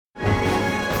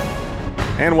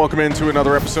And welcome into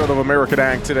another episode of American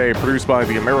Ag Today, produced by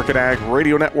the American Ag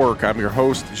Radio Network. I'm your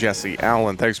host, Jesse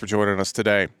Allen. Thanks for joining us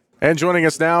today. And joining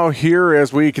us now here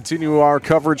as we continue our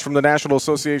coverage from the National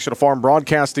Association of Farm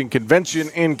Broadcasting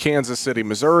Convention in Kansas City,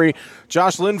 Missouri,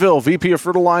 Josh Linville, VP of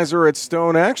Fertilizer at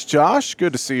StoneX. Josh,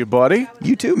 good to see you, buddy.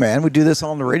 You too, man. We do this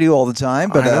on the radio all the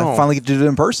time, but finally get to do it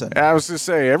in person. I was going to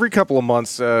say, every couple of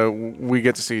months we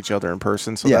get to see each other in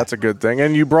person, so that's a good thing.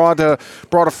 And you brought a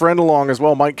friend along as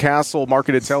well, Mike Castle,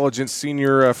 Market Intelligence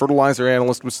Senior Fertilizer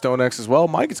Analyst with StoneX as well.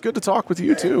 Mike, it's good to talk with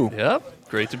you too. Yep.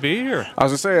 Great to be here. I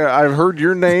was going to say, I've heard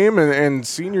your name and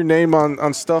seen your name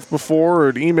on stuff before,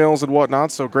 or emails and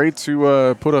whatnot, so great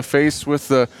to put a face with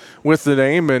the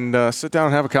name and sit down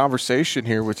and have a conversation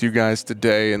here with you guys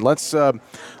today. And let's talk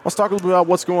a little bit about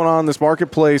what's going on in this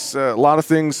marketplace. A lot of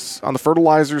things on the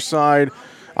fertilizer side,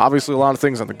 obviously a lot of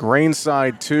things on the grain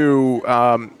side too.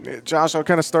 Josh, I'll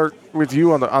kind of start with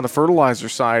you on the fertilizer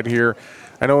side here.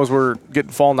 I know as we're getting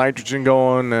fall nitrogen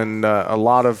going and a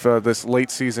lot of this late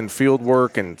season field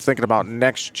work and thinking about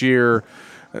next year,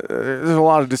 there's a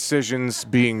lot of decisions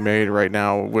being made right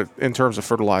now in terms of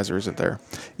fertilizer, isn't there?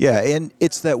 Yeah, and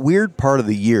it's that weird part of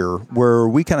the year where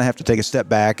we kind of have to take a step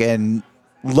back and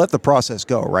let the process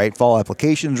go, right? Fall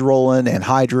applications rolling,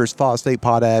 anhydrous, phosphate,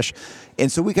 potash.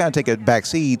 And so we kind of take a back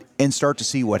seat and start to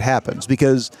see what happens,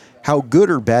 because how good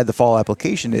or bad the fall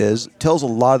application is tells a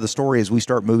lot of the story as we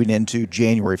start moving into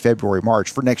January, February,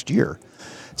 March for next year.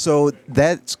 So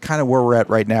that's kind of where we're at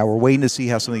right now. We're waiting to see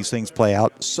how some of these things play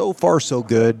out. So far, so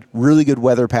good. Really good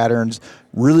weather patterns,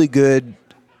 really good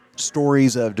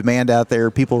stories of demand out there.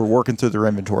 People are working through their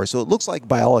inventory. So it looks like,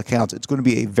 by all accounts, it's going to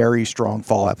be a very strong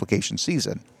fall application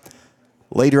season.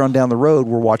 Later on down the road,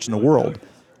 we're watching the world.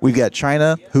 We've got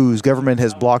China, whose government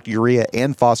has blocked urea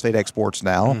and phosphate exports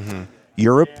now. Mm-hmm.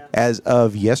 Europe, as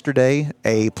of yesterday,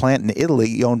 a plant in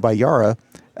Italy owned by Yara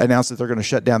announced that they're going to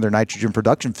shut down their nitrogen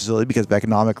production facility because of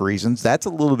economic reasons. That's a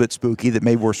little bit spooky that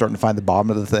maybe we're starting to find the bottom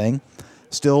of the thing.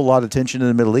 Still a lot of tension in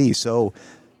the Middle East. So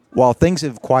while things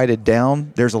have quieted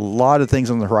down, there's a lot of things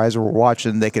on the horizon we're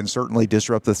watching that can certainly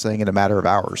disrupt this thing in a matter of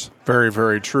hours. Very,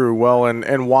 very true. Well,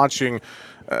 and watching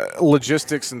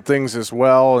logistics and things as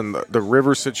well, and the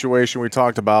river situation, we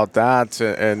talked about that.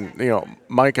 And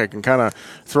Mike, I can kind of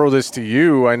throw this to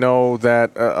you. I know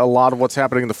that a lot of what's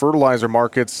happening in the fertilizer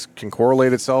markets can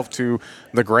correlate itself to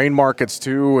the grain markets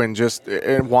too,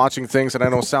 and watching things. And I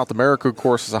know South America, of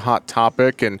course, is a hot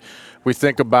topic, and we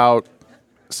think about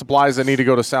supplies that need to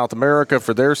go to South America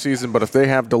for their season, but if they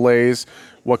have delays,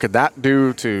 what could that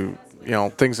do to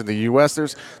things in the U.S.?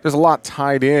 There's a lot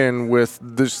tied in with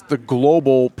the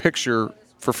global picture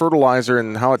for fertilizer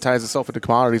and how it ties itself into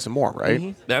commodities and more, right?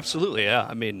 Mm-hmm. Absolutely, yeah.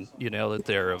 I mean, you nailed it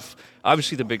there.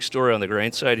 Obviously, the big story on the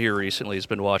grain side here recently has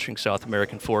been watching South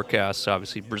American forecasts.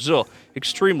 Obviously, Brazil,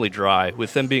 extremely dry,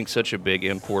 with them being such a big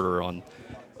importer on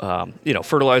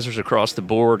fertilizers across the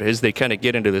board, as they kind of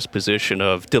get into this position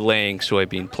of delaying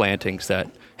soybean plantings that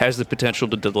has the potential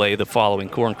to delay the following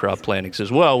corn crop plantings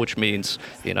as well, which means,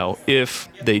 if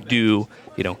they do,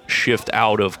 shift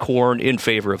out of corn in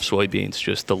favor of soybeans,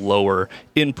 just the lower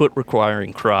input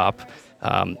requiring crop,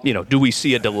 do we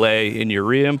see a delay in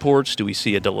urea imports? Do we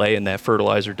see a delay in that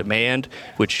fertilizer demand,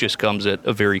 which just comes at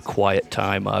a very quiet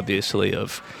time, obviously,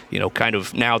 of, kind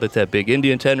of now that big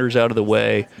Indian tender is out of the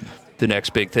way. The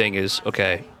next big thing is,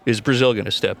 okay, is Brazil going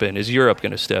to step in? Is Europe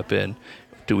going to step in?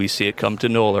 Do we see it come to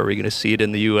NOLA? Are we going to see it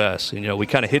in the U.S.? And, we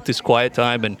kind of hit this quiet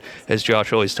time, and as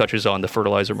Josh always touches on, the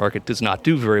fertilizer market does not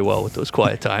do very well with those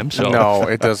quiet times. So. No,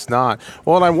 it does not.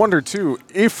 Well, and I wonder, too,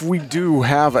 if we do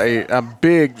have a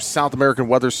big South American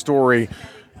weather story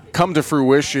come to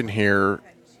fruition here,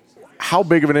 how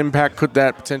big of an impact could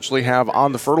that potentially have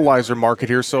on the fertilizer market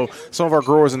here? So some of our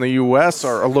growers in the U.S.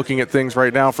 are looking at things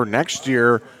right now for next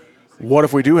year. What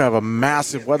if we do have a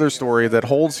massive weather story that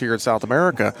holds here in South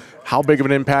America? How big of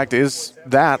an impact is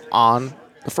that on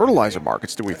the fertilizer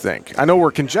markets, do we think? I know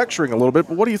we're conjecturing a little bit,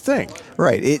 but what do you think?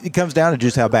 Right. It comes down to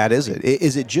just how bad is it?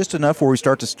 Is it just enough where we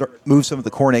start move some of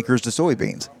the corn acres to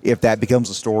soybeans? If that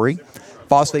becomes a story,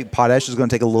 phosphate potash is going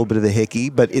to take a little bit of a hickey,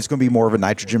 but it's going to be more of a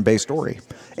nitrogen-based story.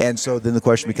 And so then the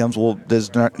question becomes, well, does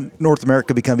North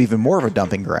America become even more of a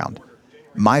dumping ground?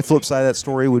 My flip side of that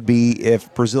story would be,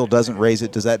 if Brazil doesn't raise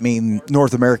it, does that mean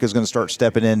North America is going to start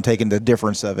stepping in, taking the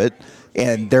difference of it,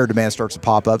 and their demand starts to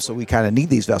pop up, so we kind of need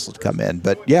these vessels to come in.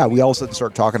 But, yeah, we all of a sudden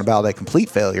start talking about a complete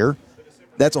failure.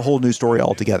 That's a whole new story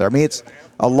altogether. I mean, it's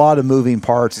a lot of moving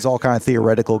parts. It's all kind of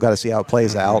theoretical. Got to see how it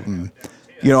plays out. And,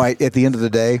 at the end of the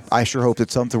day, I sure hope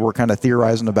it's something we're kind of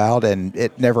theorizing about, and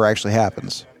it never actually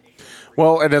happens.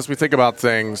 Well, and as we think about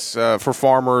things, for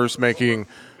farmers making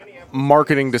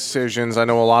marketing decisions. I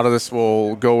know a lot of this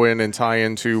will go in and tie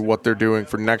into what they're doing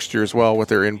for next year as well with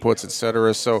their inputs, et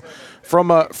cetera. So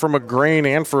from a grain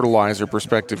and fertilizer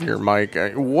perspective here, Mike,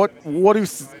 what do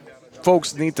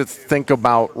folks need to think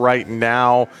about right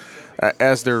now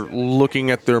as they're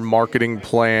looking at their marketing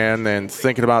plan and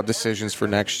thinking about decisions for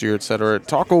next year, et cetera?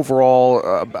 Talk overall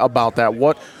about that.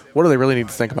 What do they really need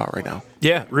to think about right now?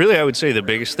 Yeah, really, I would say the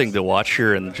biggest thing to watch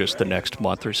here in just the next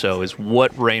month or so is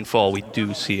what rainfall we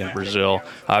do see in Brazil.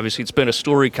 Obviously, it's been a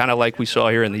story kind of like we saw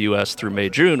here in the U.S. through May,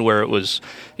 June, where it was,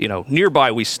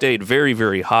 nearby we stayed very,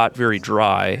 very hot, very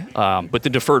dry, but the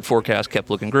deferred forecast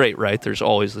kept looking great, right? There's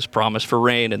always this promise for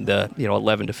rain in the,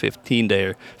 11 to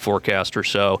 15-day forecast or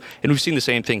so. And we've seen the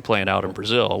same thing playing out in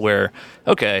Brazil where,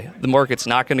 okay, the market's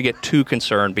not going to get too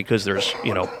concerned because there's,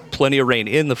 plenty of rain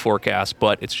in the forecast,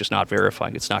 but it's just not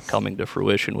verifying. It's not coming to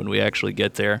fruition when we actually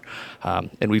get there.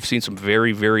 And we've seen some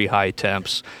very, very high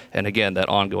temps and, again, that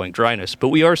ongoing dryness. But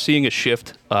we are seeing a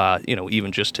shift,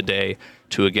 even just today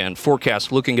to, again,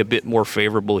 forecast looking a bit more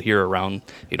favorable here around,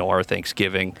 our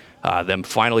Thanksgiving, them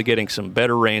finally getting some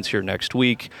better rains here next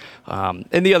week.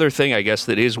 And the other thing, I guess,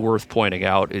 that is worth pointing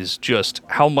out is just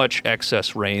how much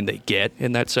excess rain they get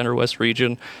in that center west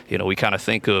region. We kind of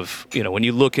think of, when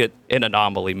you look at an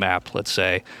anomaly map, let's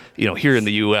say, here in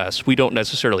the U.S., we don't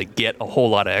necessarily get a whole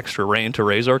lot of extra rain to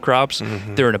raise our crops.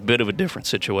 Mm-hmm. They're in a bit of a different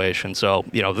situation. So,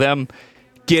 them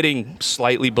getting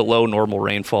slightly below normal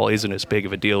rainfall isn't as big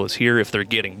of a deal as here if they're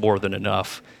getting more than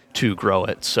enough to grow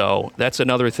it. So that's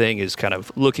another thing is kind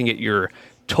of looking at your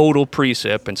total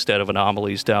precip instead of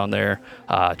anomalies down there,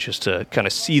 just to kind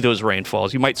of see those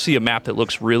rainfalls. You might see a map that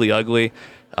looks really ugly,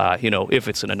 if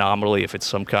it's an anomaly, if it's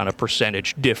some kind of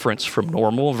percentage difference from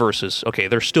normal versus, okay,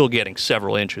 they're still getting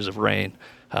several inches of rain.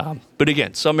 But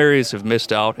again, some areas have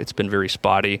missed out. It's been very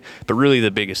spotty. But really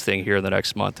the biggest thing here in the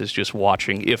next month is just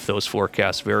watching if those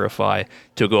forecasts verify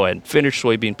to go ahead and finish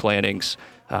soybean plantings,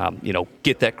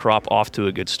 get that crop off to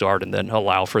a good start and then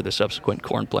allow for the subsequent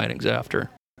corn plantings after.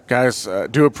 Guys,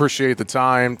 do appreciate the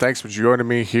time. Thanks for joining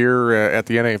me here at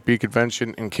the NAFB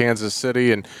convention in Kansas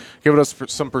City and giving us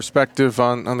some perspective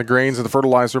on the grains and the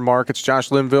fertilizer markets.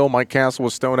 Josh Linville, Mike Castle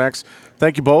with StoneX.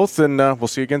 Thank you both, and we'll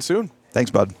see you again soon.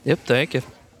 Thanks, bud. Yep, thank you.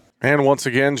 And once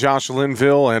again, Josh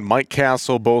Linville and Mike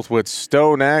Castle, both with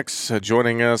StoneX,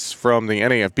 joining us from the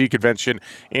NAFB convention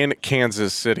in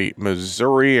Kansas City,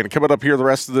 Missouri. And coming up here the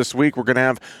rest of this week, we're going to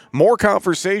have more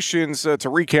conversations to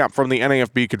recap from the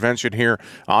NAFB convention here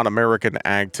on American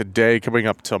Ag Today. Coming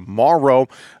up tomorrow,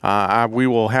 we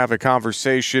will have a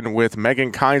conversation with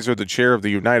Megan Kaiser, the chair of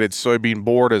the United Soybean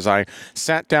Board, as I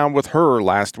sat down with her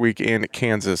last week in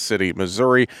Kansas City,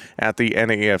 Missouri at the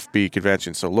NAFB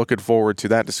convention. So looking forward to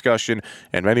that discussion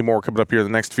and many more coming up here in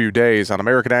the next few days on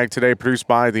American Ag Today, produced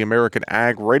by the American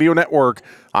Ag Radio Network.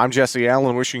 I'm Jesse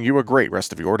Allen, wishing you a great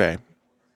rest of your day.